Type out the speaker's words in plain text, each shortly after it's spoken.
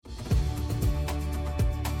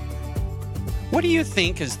What do you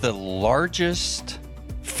think is the largest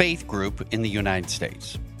faith group in the United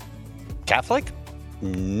States? Catholic?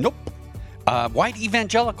 Nope. White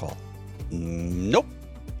evangelical? Nope.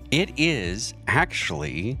 It is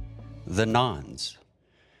actually the Nones.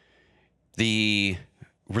 The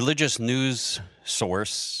religious news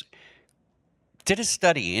source did a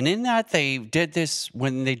study, and in that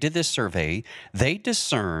when they did this survey, they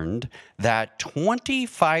discerned that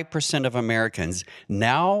 25% of Americans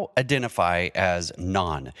now identify as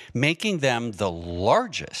non, making them the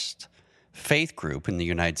largest faith group in the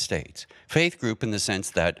United States. Faith group in the sense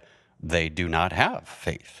that they do not have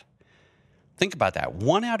faith. Think about that.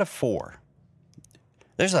 1 out of 4.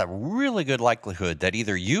 There's a really good likelihood that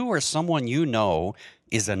either you or someone you know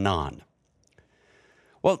is a non.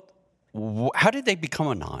 Well, how did they become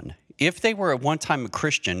a non? If they were at one time a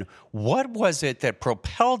Christian, what was it that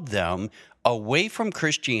propelled them away from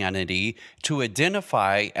Christianity to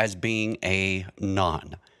identify as being a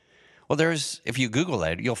non? Well, if you Google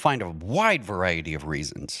it, you'll find a wide variety of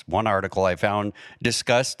reasons. One article I found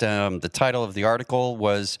discussed, the title of the article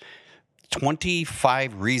was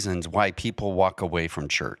 25 Reasons Why People Walk Away from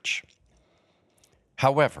Church.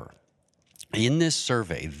 However, in this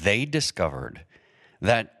survey, they discovered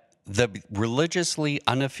that the religiously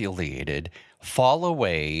unaffiliated fall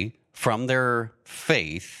away from their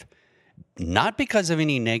faith not because of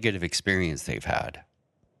any negative experience they've had,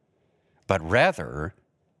 but rather,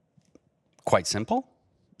 quite simple,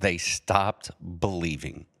 they stopped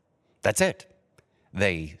believing. That's it.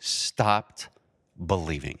 They stopped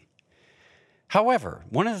believing. However,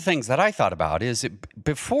 one of the things that I thought about is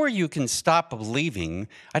before you can stop believing,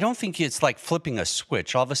 I don't think it's like flipping a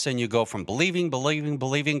switch. All of a sudden you go from believing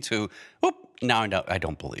to, now I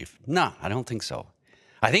don't believe. No, I don't think so.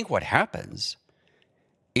 I think what happens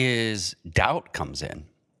is doubt comes in.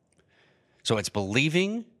 So it's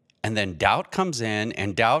believing, and then doubt comes in,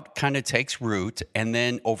 and doubt kind of takes root, and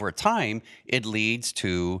then over time it leads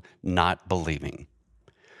to not believing.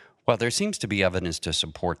 Well, there seems to be evidence to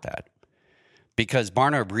support that. Because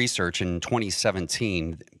Barna Research in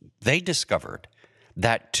 2017, they discovered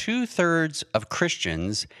that 2/3 of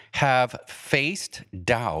Christians have faced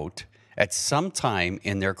doubt at some time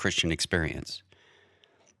in their Christian experience.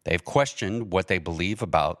 They've questioned what they believe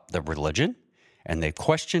about the religion, and they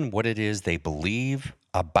question what it is they believe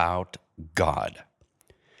about God.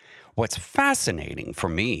 What's fascinating for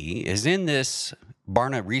me is in this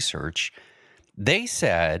Barna Research, they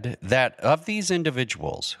said that of these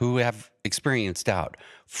individuals who have experienced doubt,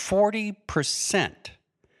 40%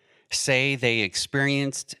 say they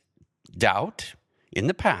experienced doubt in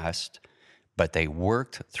the past, but they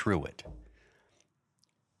worked through it.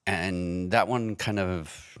 And that one kind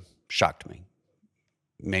of shocked me,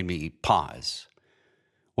 made me pause.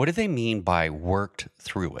 What do they mean by worked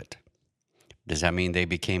through it? Does that mean they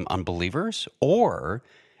became unbelievers? Or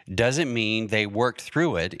does it mean they worked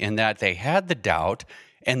through it in that they had the doubt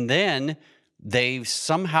and then they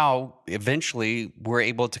somehow eventually were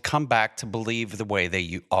able to come back to believe the way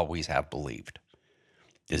they always have believed?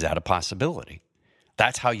 Is that a possibility?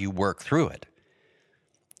 That's how you work through it.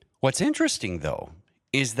 What's interesting, though,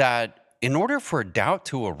 is that in order for doubt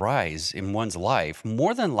to arise in one's life,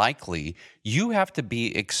 more than likely, you have to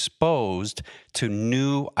be exposed to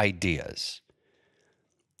new ideas.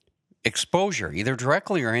 Exposure, either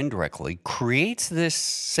directly or indirectly, creates this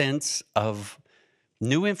sense of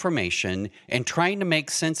new information and trying to make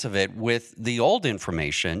sense of it with the old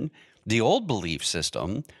information, the old belief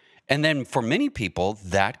system, and then for many people,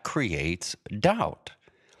 that creates doubt.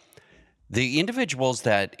 The individuals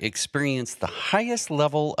that experience the highest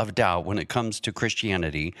level of doubt when it comes to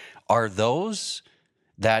Christianity are those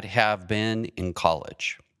that have been in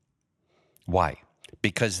college. Why?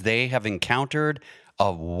 Because they have encountered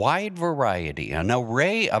a wide variety, an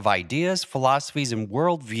array of ideas, philosophies, and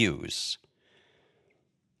worldviews.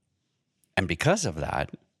 And because of that,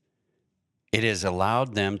 it has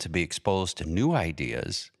allowed them to be exposed to new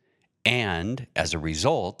ideas and, as a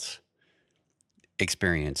result,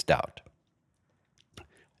 experience doubt.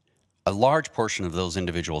 A large portion of those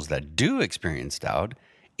individuals that do experience doubt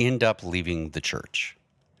end up leaving the church.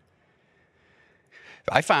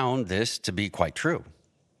 I found this to be quite true.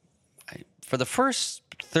 For the first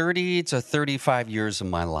 30 to 35 years of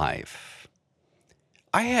my life,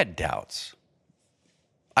 I had doubts.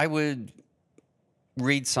 I would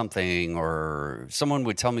read something or someone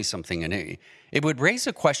would tell me something and it would raise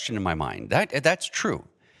a question in my mind. That's true.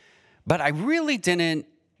 But I really didn't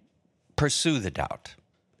pursue the doubt.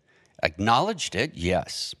 Acknowledged it,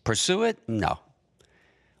 yes. Pursue it, no.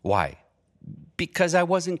 Why? Because I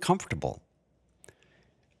wasn't comfortable.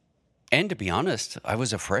 And to be honest, I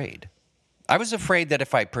was afraid. I was afraid that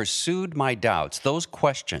if I pursued my doubts, those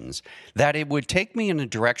questions, that it would take me in a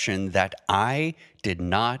direction that I did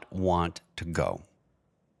not want to go.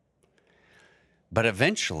 But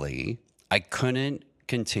eventually, I couldn't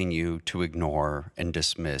continue to ignore and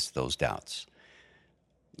dismiss those doubts.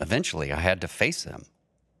 Eventually, I had to face them.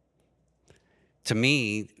 To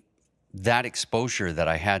me, that exposure that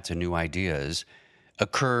I had to new ideas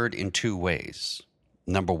occurred in two ways.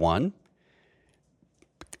 Number one,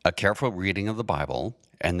 a careful reading of the Bible.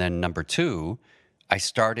 And then number two, I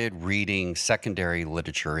started reading secondary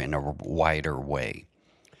literature in a wider way.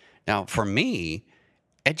 Now, for me,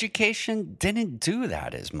 education didn't do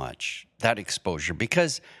that as much, that exposure,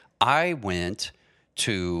 because I went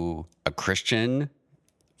to a Christian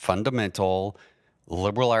fundamental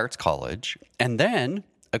liberal arts college and then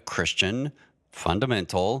a Christian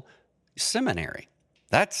fundamental seminary.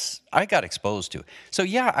 I got exposed to. So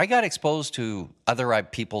yeah, I got exposed to other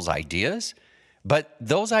people's ideas, but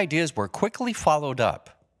those ideas were quickly followed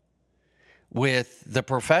up with the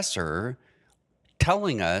professor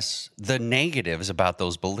telling us the negatives about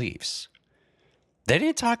those beliefs. They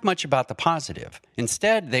didn't talk much about the positive.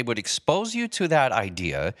 Instead, they would expose you to that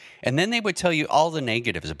idea, and then they would tell you all the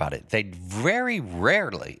negatives about it. They very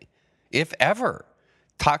rarely, if ever,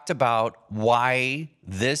 talked about why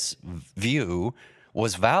this view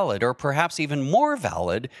was valid, or perhaps even more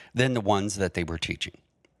valid than the ones that they were teaching.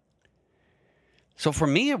 So for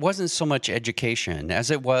me, it wasn't so much education as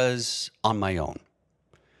it was on my own.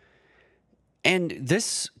 And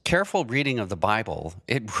this careful reading of the Bible,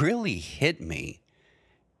 it really hit me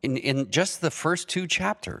in just the first two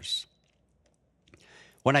chapters.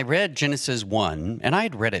 When I read Genesis 1, and I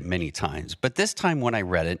had read it many times, but this time when I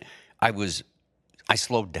read it, I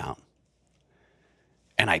slowed down.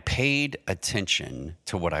 And I paid attention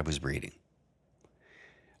to what I was reading.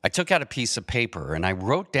 I took out a piece of paper and I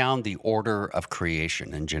wrote down the order of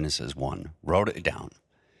creation in Genesis 1, wrote it down.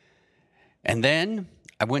 And then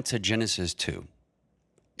I went to Genesis 2.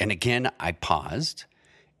 And again, I paused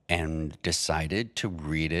and decided to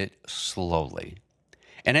read it slowly.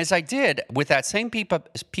 And as I did, with that same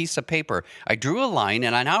piece of paper, I drew a line,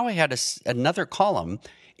 and I now had another column.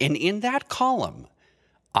 And in that column,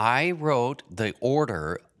 I wrote the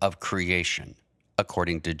order of creation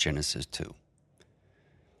according to Genesis 2.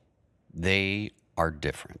 They are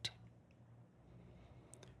different.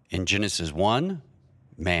 In Genesis 1,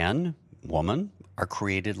 man, woman are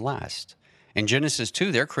created last. In Genesis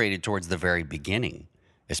 2, they're created towards the very beginning,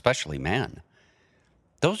 especially man.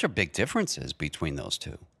 Those are big differences between those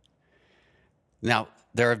two. Now,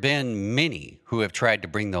 there have been many who have tried to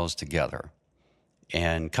bring those together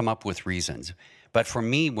and come up with reasons. But for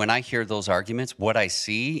me, when I hear those arguments, what I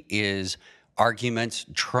see is arguments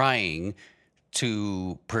trying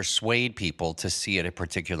to persuade people to see it a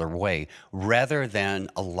particular way, rather than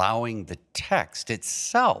allowing the text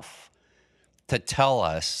itself to tell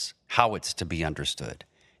us how it's to be understood.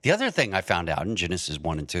 The other thing I found out in Genesis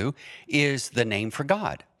 1 and 2 is the name for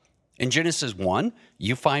God. In Genesis 1,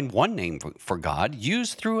 you find one name for God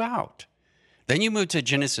used throughout. Then you move to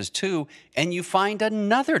Genesis 2, and you find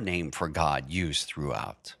another name for God used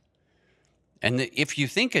throughout. And if you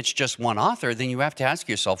think it's just one author, then you have to ask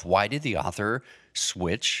yourself, why did the author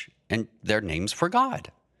switch their names for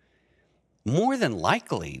God? More than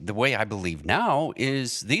likely, the way I believe now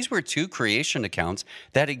is these were two creation accounts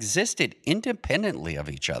that existed independently of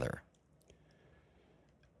each other.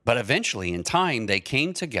 But eventually, in time, they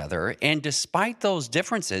came together, and despite those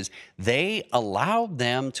differences, they allowed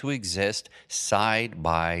them to exist side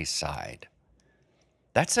by side.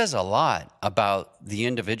 That says a lot about the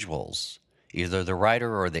individuals, either the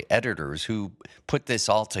writer or the editors who put this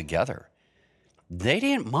all together. They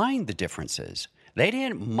didn't mind the differences. They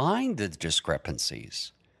didn't mind the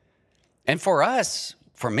discrepancies. And for us,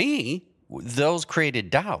 for me, those created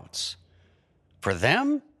doubts. For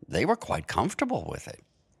them, they were quite comfortable with it.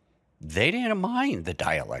 They didn't mind the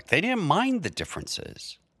dialect. They didn't mind the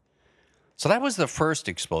differences. So that was the first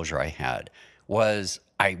exposure I had, was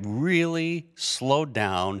I really slowed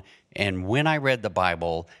down, and when I read the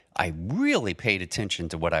Bible, I really paid attention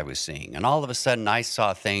to what I was seeing. And all of a sudden, I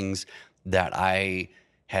saw things that I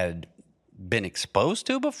had been exposed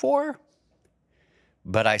to before,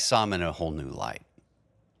 but I saw them in a whole new light.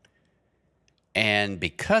 And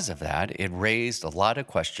because of that, it raised a lot of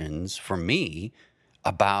questions for me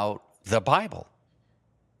about the Bible.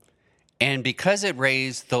 And because it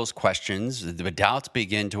raised those questions, the doubts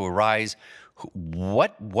began to arise.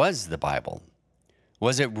 What was the Bible?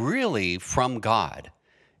 Was it really from God?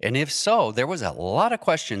 And if so, there was a lot of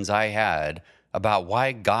questions I had about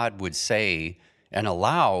why God would say and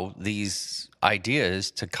allow these ideas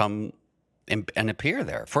to come and appear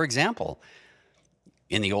there. For example,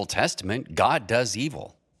 in the Old Testament, God does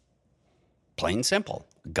evil. Plain and simple.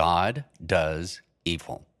 God does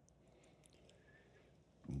evil.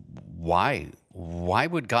 Why? Why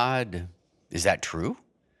would God? Is that true?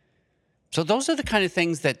 So those are the kind of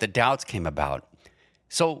things that the doubts came about.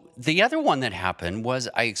 So the other one that happened was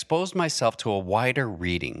I exposed myself to a wider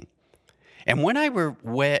reading. And when I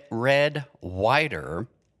read wider,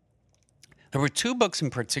 there were two books in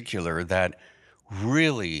particular that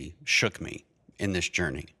really shook me in this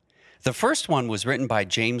journey. The first one was written by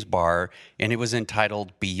James Barr, and it was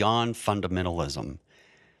entitled Beyond Fundamentalism.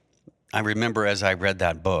 I remember as I read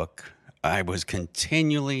that book, I was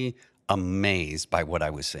continually amazed by what I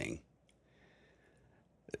was seeing.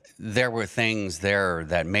 There were things there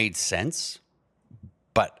that made sense,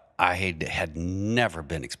 but I had never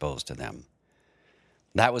been exposed to them.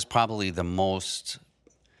 That was probably the most,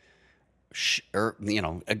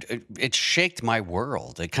 it shaked my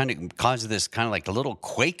world. It kind of caused this kind of like a little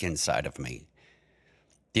quake inside of me.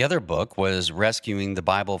 The other book was Rescuing the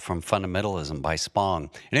Bible from Fundamentalism by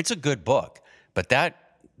Spong. And it's a good book, but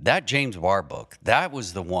that James Barr book, that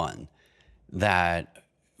was the one that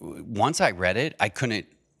once I read it, I couldn't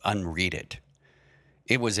unread it.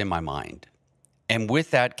 It was in my mind. And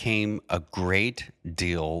with that came a great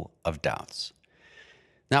deal of doubts.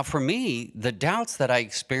 Now, for me, the doubts that I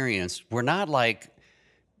experienced were not like,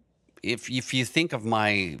 if you think of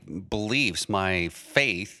my beliefs, my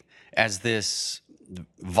faith as this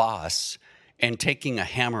vase and taking a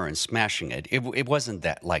hammer and smashing it, it wasn't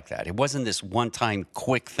that like that. It wasn't this one-time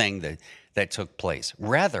quick thing that took place.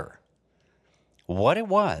 Rather, what it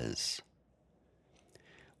was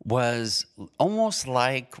almost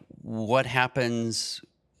like what happens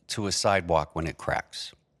to a sidewalk when it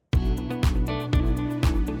cracks.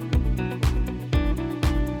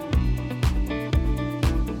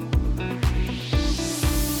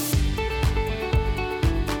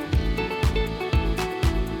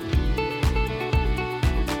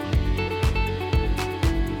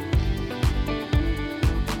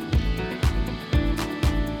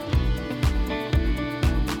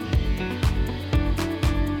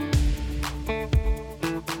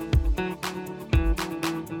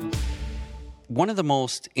 One of the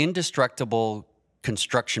most indestructible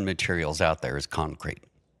construction materials out there is concrete.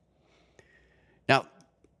 Now,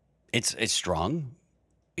 it's strong,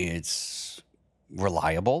 it's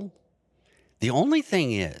reliable. The only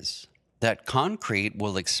thing is that concrete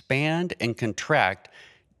will expand and contract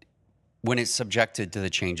when it's subjected to the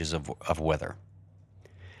changes of weather.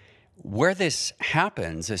 Where this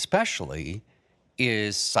happens, especially,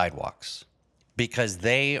 is sidewalks, because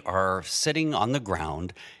they are sitting on the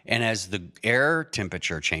ground, and as the air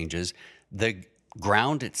temperature changes, the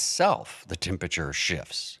ground itself, the temperature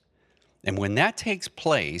shifts. And when that takes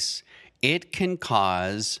place, it can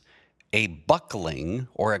cause a buckling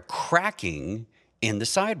or a cracking in the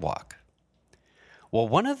sidewalk. Well,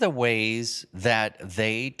 one of the ways that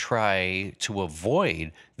they try to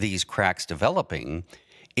avoid these cracks developing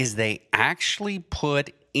is they actually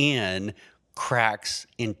put in cracks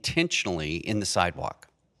intentionally in the sidewalk.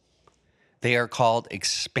 They are called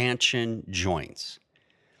expansion joints.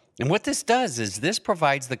 And what this does is this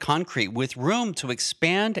provides the concrete with room to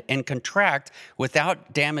expand and contract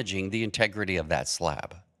without damaging the integrity of that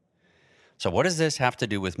slab. So what does this have to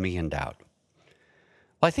do with me and doubt?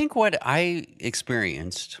 Well, I think what I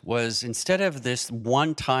experienced was, instead of this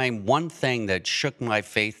one thing that shook my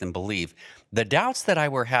faith and belief, the doubts that I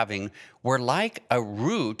were having were like a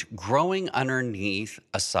root growing underneath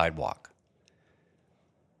a sidewalk.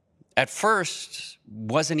 At first,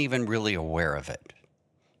 wasn't even really aware of it.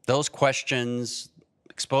 Those questions,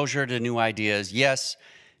 exposure to new ideas, yes,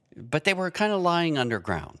 but they were kind of lying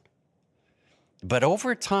underground. But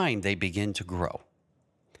over time, they begin to grow.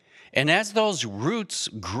 And as those roots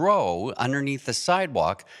grow underneath the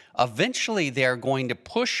sidewalk, eventually they're going to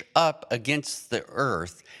push up against the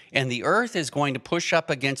earth, and the earth is going to push up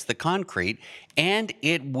against the concrete, and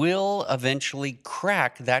it will eventually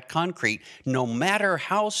crack that concrete, no matter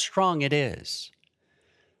how strong it is.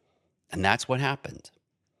 And that's what happened.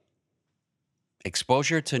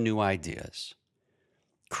 Exposure to new ideas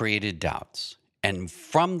created doubts. And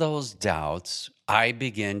from those doubts, I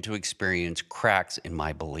began to experience cracks in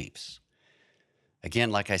my beliefs. Again,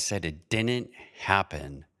 like I said, it didn't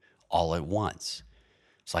happen all at once.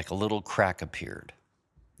 It's like a little crack appeared.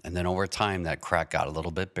 And then over time, that crack got a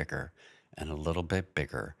little bit bigger and a little bit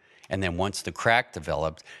bigger. And then once the crack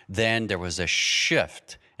developed, then there was a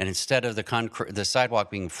shift. And instead of the sidewalk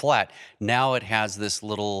being flat, now it has this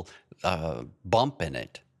little bump in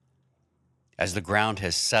it as the ground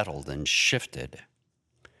has settled and shifted.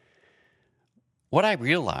 what I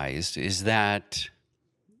realized is that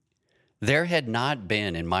there had not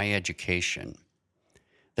been in my education,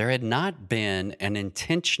 there had not been an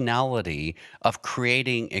intentionality of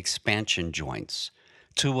creating expansion joints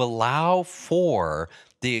to allow for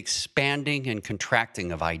the expanding and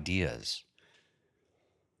contracting of ideas.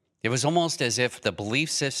 It was almost as if the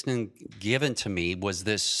belief system given to me was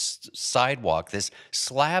this sidewalk, this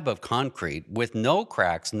slab of concrete with no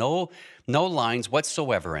cracks, no lines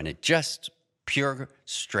whatsoever in it, just pure,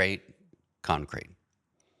 straight concrete.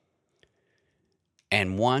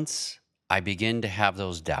 And once I begin to have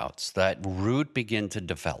those doubts, that root began to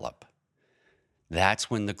develop,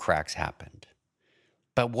 that's when the cracks happened.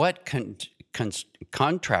 But what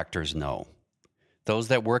contractors know, those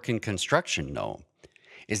that work in construction know,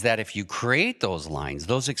 is that if you create those lines,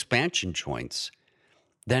 those expansion joints,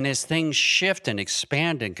 then as things shift and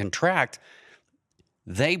expand and contract,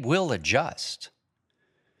 they will adjust.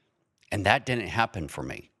 And that didn't happen for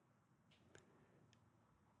me.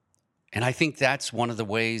 And I think that's one of the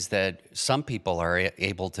ways that some people are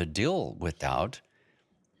able to deal with doubt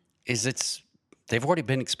is they've already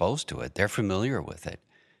been exposed to it. They're familiar with it.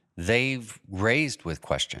 They've raised with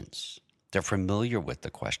questions. They're familiar with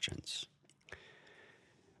the questions.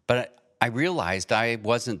 But I realized I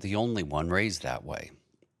wasn't the only one raised that way.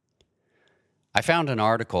 I found an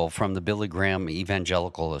article from the Billy Graham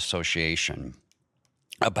Evangelical Association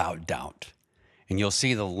about doubt. And you'll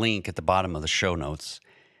see the link at the bottom of the show notes.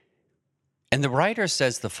 And the writer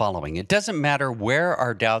says the following: it doesn't matter where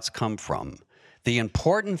our doubts come from. The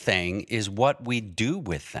important thing is what we do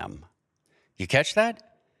with them. You catch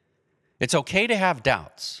that? It's okay to have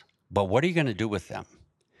doubts, but what are you going to do with them?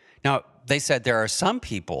 Now, they said there are some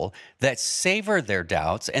people that savor their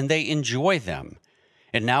doubts and they enjoy them.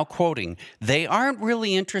 And now quoting, they aren't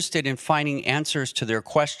really interested in finding answers to their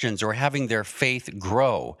questions or having their faith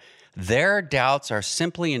grow. Their doubts are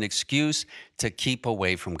simply an excuse to keep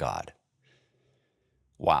away from God.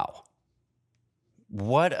 Wow.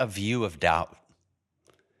 What a view of doubt.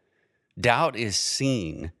 Doubt is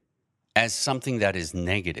seen as something that is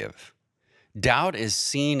negative. Doubt is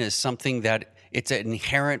seen as something that it's an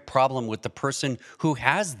inherent problem with the person who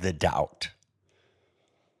has the doubt.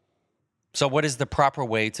 So what is the proper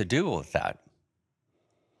way to deal with that?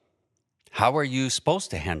 How are you supposed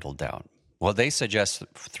to handle doubt? Well, they suggest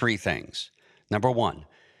 3 things. Number 1,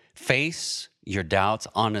 face your doubts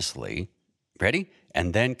honestly. Ready?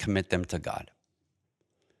 And then commit them to God.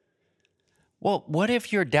 Well, what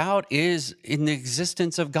if your doubt is in the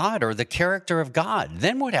existence of God or the character of God?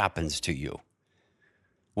 Then what happens to you?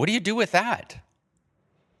 What do you do with that?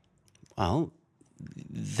 Well,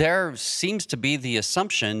 there seems to be the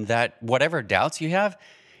assumption that whatever doubts you have,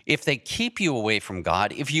 if they keep you away from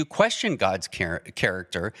God, if you question God's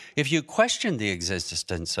character, if you question the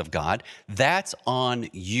existence of God, that's on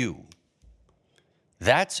you.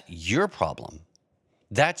 That's your problem.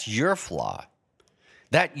 That's your flaw.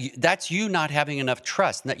 That's you not having enough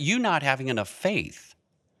trust, you not having enough faith.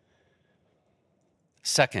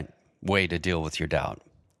 Second way to deal with your doubt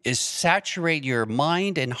is saturate your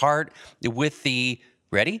mind and heart with the,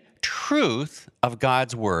 ready, truth of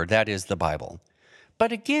God's word, that is the Bible.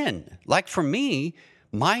 But again, like for me,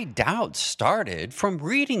 my doubts started from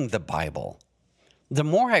reading the Bible. The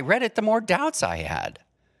more I read it, the more doubts I had.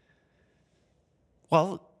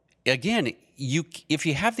 Well, again, if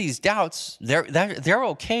you have these doubts, they're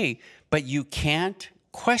okay, but you can't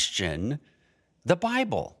question the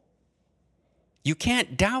Bible. You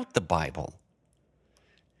can't doubt the Bible.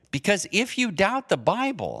 Because if you doubt the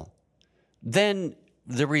Bible, then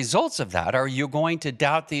the results of that are you're going to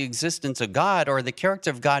doubt the existence of God or the character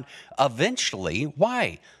of God eventually.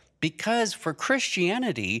 Why? Because for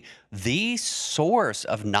Christianity, the source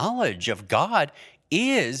of knowledge of God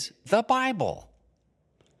is the Bible.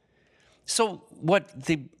 So what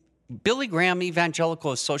the Billy Graham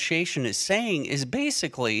Evangelical Association is saying is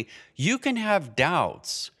basically you can have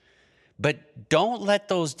doubts, but don't let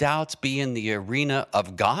those doubts be in the arena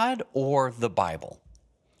of God or the Bible.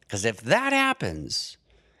 Because if that happens,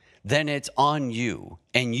 then it's on you.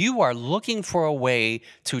 And you are looking for a way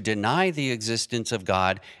to deny the existence of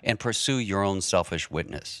God and pursue your own selfish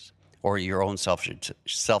witness or your own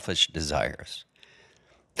selfish desires.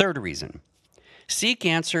 Third reason, seek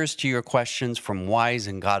answers to your questions from wise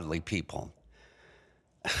and godly people.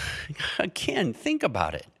 Again, think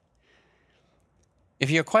about it. If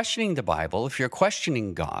you're questioning the Bible, if you're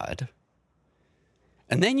questioning God,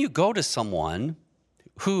 and then you go to someone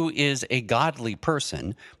who is a godly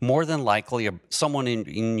person, more than likely someone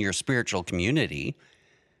in your spiritual community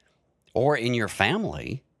or in your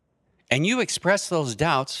family, and you express those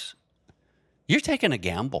doubts, you're taking a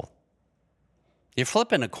gamble. You're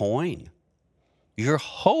flipping a coin. You're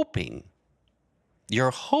hoping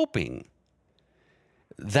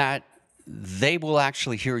that they will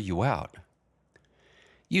actually hear you out.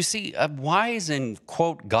 You see, a wise and,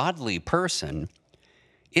 quote, godly person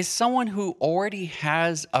is someone who already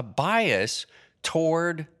has a bias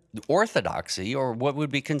toward orthodoxy, or what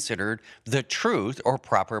would be considered the truth or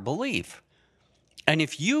proper belief. And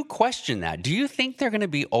if you question that, do you think they're going to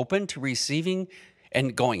be open to receiving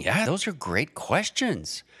and going, yeah, those are great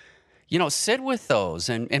questions? Sit with those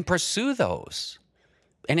and pursue those.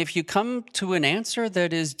 And if you come to an answer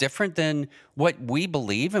that is different than what we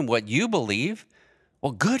believe and what you believe,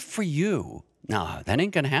 well, good for you. No, that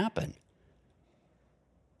ain't going to happen.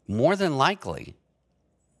 More than likely,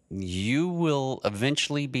 you will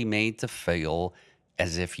eventually be made to feel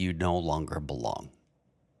as if you no longer belong.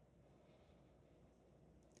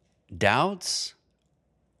 Doubts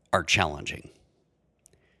are challenging.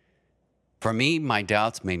 For me, my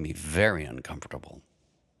doubts made me very uncomfortable.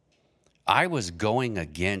 I was going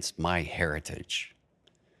against my heritage.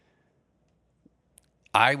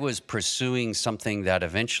 I was pursuing something that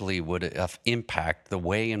eventually would impact the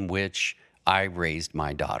way in which I raised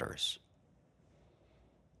my daughters.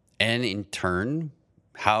 And in turn,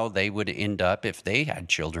 how they would end up, if they had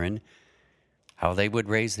children, how they would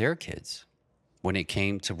raise their kids when it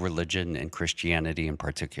came to religion and Christianity in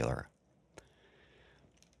particular.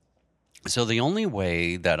 So the only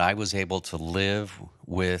way that I was able to live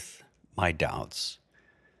with my doubts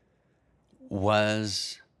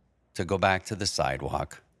was to go back to the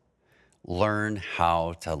sidewalk, learn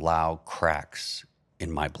how to allow cracks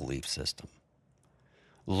in my belief system,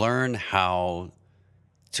 learn how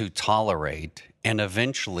to tolerate and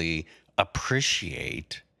eventually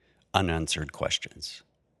appreciate unanswered questions.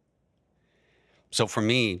 So for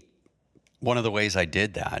me, one of the ways I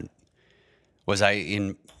did that was I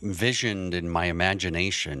envisioned in my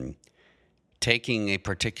imagination taking a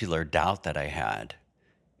particular doubt that I had,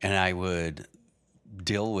 and I would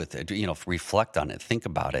deal with it, reflect on it, think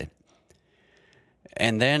about it.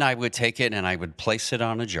 And then I would take it and I would place it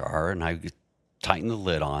on a jar, and I would tighten the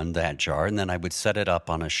lid on that jar, and then I would set it up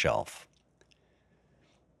on a shelf.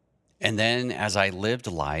 And then as I lived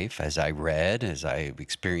life, as I read, as I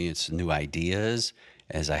experienced new ideas,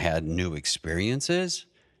 as I had new experiences,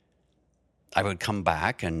 I would come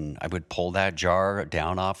back and I would pull that jar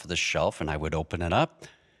down off of the shelf, and I would open it up,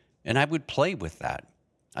 and I would play with that.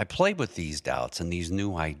 I played with these doubts and these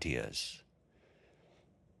new ideas.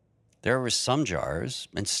 There were some jars,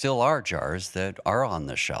 and still are jars, that are on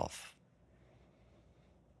the shelf.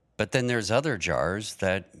 But then there's other jars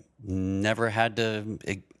that never had to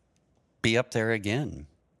be up there again.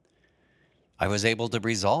 I was able to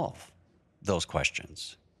resolve those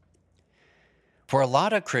questions. For a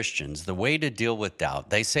lot of Christians, the way to deal with doubt,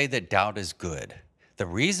 they say that doubt is good. The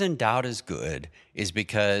reason doubt is good is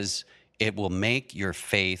because it will make your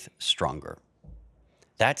faith stronger.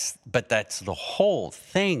 That's the whole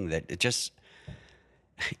thing, that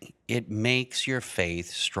it makes your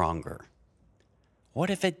faith stronger. What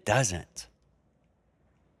if it doesn't?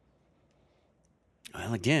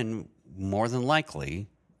 Well, again, more than likely,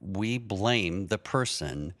 we blame the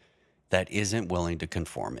person that isn't willing to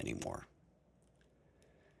conform anymore.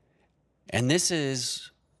 And this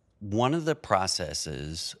is one of the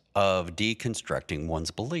processes of deconstructing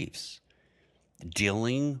one's beliefs,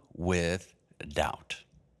 dealing with doubt.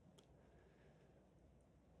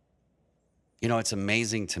 It's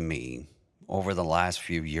amazing to me over the last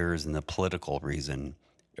few years in the political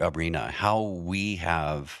arena how we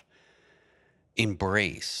have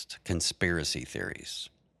embraced conspiracy theories.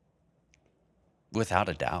 Without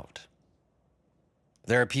a doubt.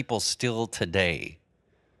 There are people still today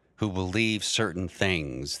who believe certain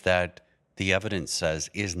things that the evidence says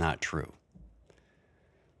is not true.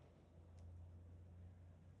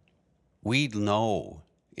 We know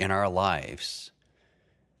in our lives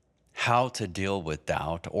how to deal with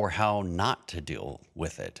doubt or how not to deal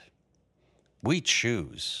with it. We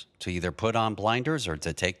choose to either put on blinders or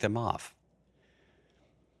to take them off.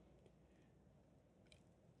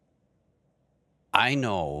 I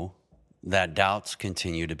know that doubts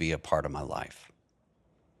continue to be a part of my life.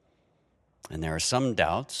 And there are some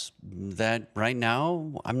doubts that right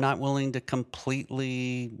now I'm not willing to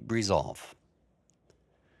completely resolve.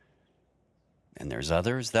 And there's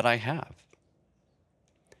others that I have.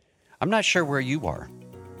 I'm not sure where you are.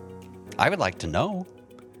 I would like to know.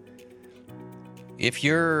 If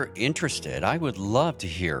you're interested, I would love to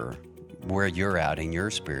hear where you're at in your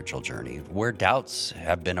spiritual journey, where doubts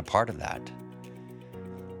have been a part of that.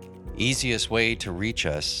 Easiest way to reach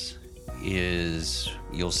us is,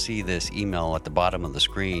 you'll see this email at the bottom of the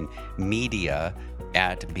screen,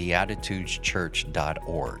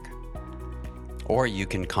 media@beatitudeschurch.org. Or you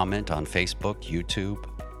can comment on Facebook, YouTube.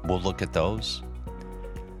 We'll look at those.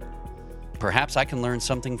 Perhaps I can learn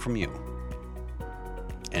something from you,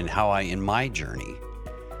 and how in my journey,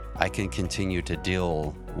 I can continue to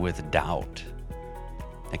deal with doubt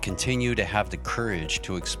and continue to have the courage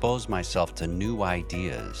to expose myself to new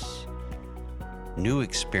ideas, new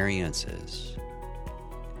experiences,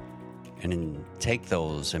 and then take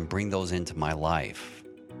those and bring those into my life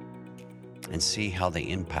and see how they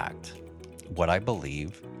impact what I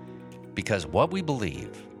believe, because what we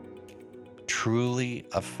believe truly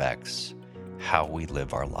affects how we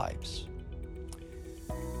live our lives.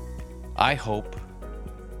 I hope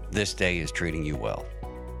this day is treating you well.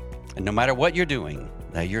 And no matter what you're doing,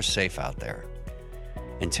 that you're safe out there.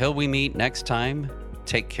 Until we meet next time,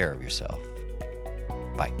 take care of yourself.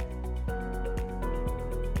 Bye.